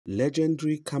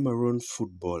Legendary Cameroon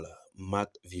footballer Marc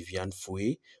Vivien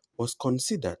was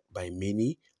considered by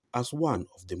many as one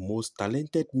of the most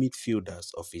talented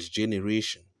midfielders of his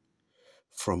generation.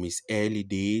 From his early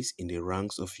days in the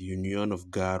ranks of Union of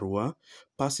Garoua,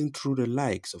 passing through the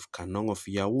likes of Canon of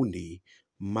Yaoundé,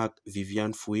 Marc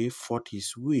Vivien fought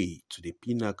his way to the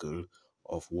pinnacle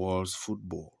of world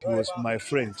football. He was my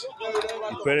friend.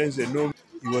 The parents, they know me.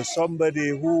 He was somebody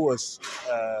who was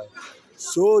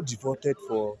so devoted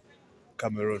for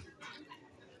Cameroon.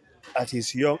 At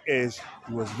his young age,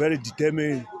 he was very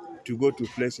determined to go to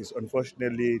places.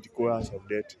 Unfortunately, the course of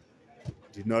death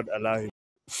did not allow him.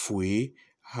 Foué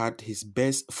had his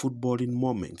best footballing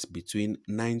moments between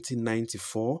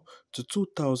 1994 to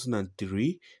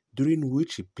 2003, during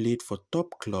which he played for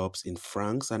top clubs in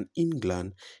France and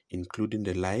England, including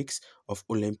the likes of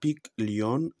Olympique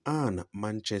Lyon and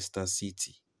Manchester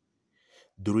City.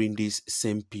 During this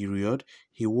same period,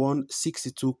 he won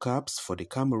 62 caps for the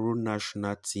Cameroon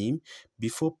national team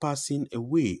before passing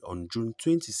away on June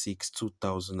 26,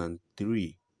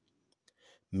 2003.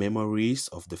 Memories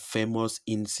of the famous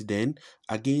incident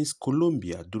against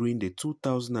Colombia during the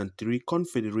 2003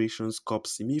 Confederations Cup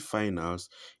semi-finals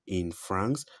in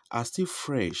France are still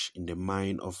fresh in the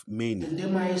mind of many. The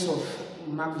demise of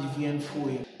Marc Vivien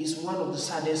is one of the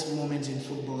saddest moments in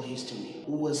football history,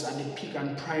 who was at the peak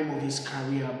and prime of his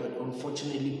career but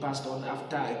unfortunately passed on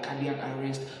after a cardiac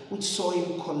arrest which saw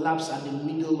him collapse at the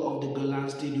middle of the Galan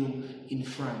Stadium in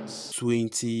France.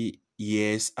 20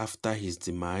 years after his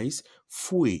demise,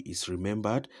 Foué is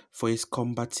remembered for his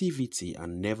combativity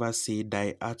and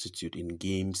never-say-die attitude in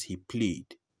games he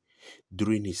played.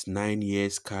 During his 9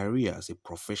 years career as a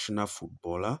professional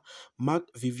footballer, Marc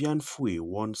Vivien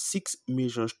won 6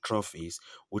 major trophies,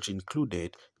 which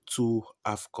included 2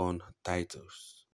 AFCON titles.